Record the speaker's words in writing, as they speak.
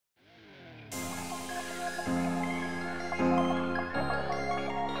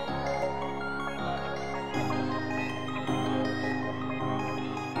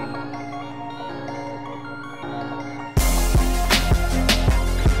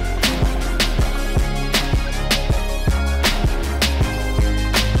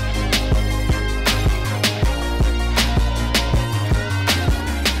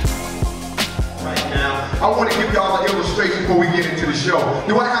show.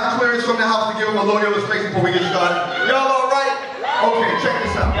 You want to have clearance from the house to give him a loyal space before we get started? Y'all all right? Okay, check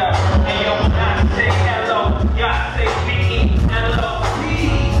this out. Hey, yo, when I say hello, y'all say hello,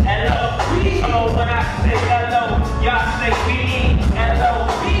 hello. Oh, when I say hello, y'all say hello,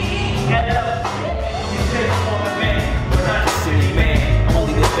 hello. You say for the man, but I'm the silly man.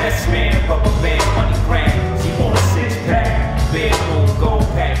 Only the best man, rubber band, money grand. She want a six-pack, bedroom, gold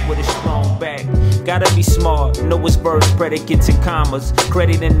pack with a strong back. Gotta be smart, know his verbs, predicates and commas.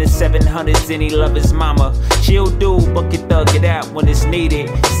 Credit in the 700s and he love his mama. She'll do, but can thug it out when it's needed.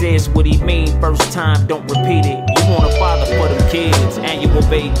 Says what he mean, first time, don't repeat it. You want a father for them kids, annual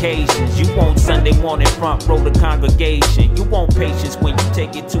vacations. You want Sunday morning front row to congregation. You want patience when you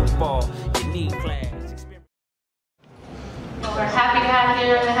take it too far. You need class. We're happy to have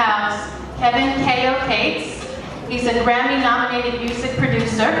here in the house KHAO. He's a Grammy-nominated music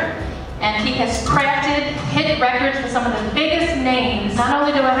producer, and he has crafted hit records for some of the biggest names. Not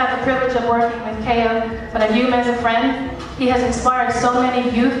only do I have the privilege of working with KHAO, but I view him as a friend. He has inspired so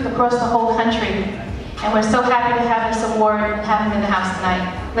many youth across the whole country, and we're so happy to have this award and have him in the house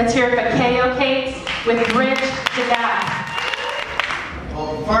tonight. Let's hear it for KHAO with Bridge to God.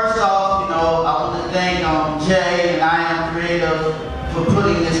 Well, first off, I want to thank Jay and Am Cre8tiv for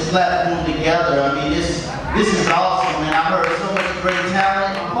putting this platform together. I mean, this is awesome, and I've heard so much great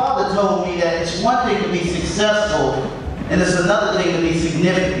talent. My father told me that it's one thing to be successful, and it's another thing to be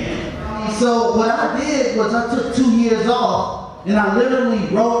significant. So what I did was I took 2 years off, and I literally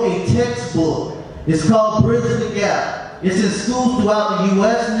wrote a textbook. It's called Bridge the Gap. It's in schools throughout the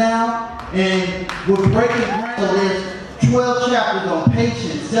U.S. now, and we're breaking ground. So there's 12 chapters on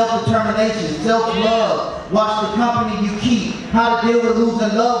patience, self-determination, self-love, watch the company you keep, how to deal with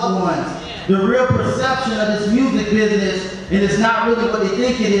losing loved ones, the real perception of this music business, and it's not really what they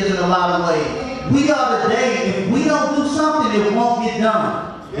think it is in a lot of ways. We are today, if we don't do something, it won't get done.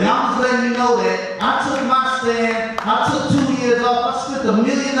 And I'm just letting you know that I took my stand, I took 2 years off, I spent $1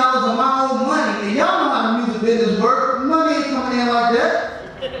 million of my own money, and y'all know how the music business works. Money ain't coming in like that.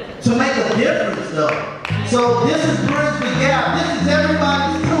 To make a difference though. So this is Bridge the Gap. This is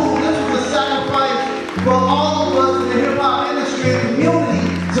everybody's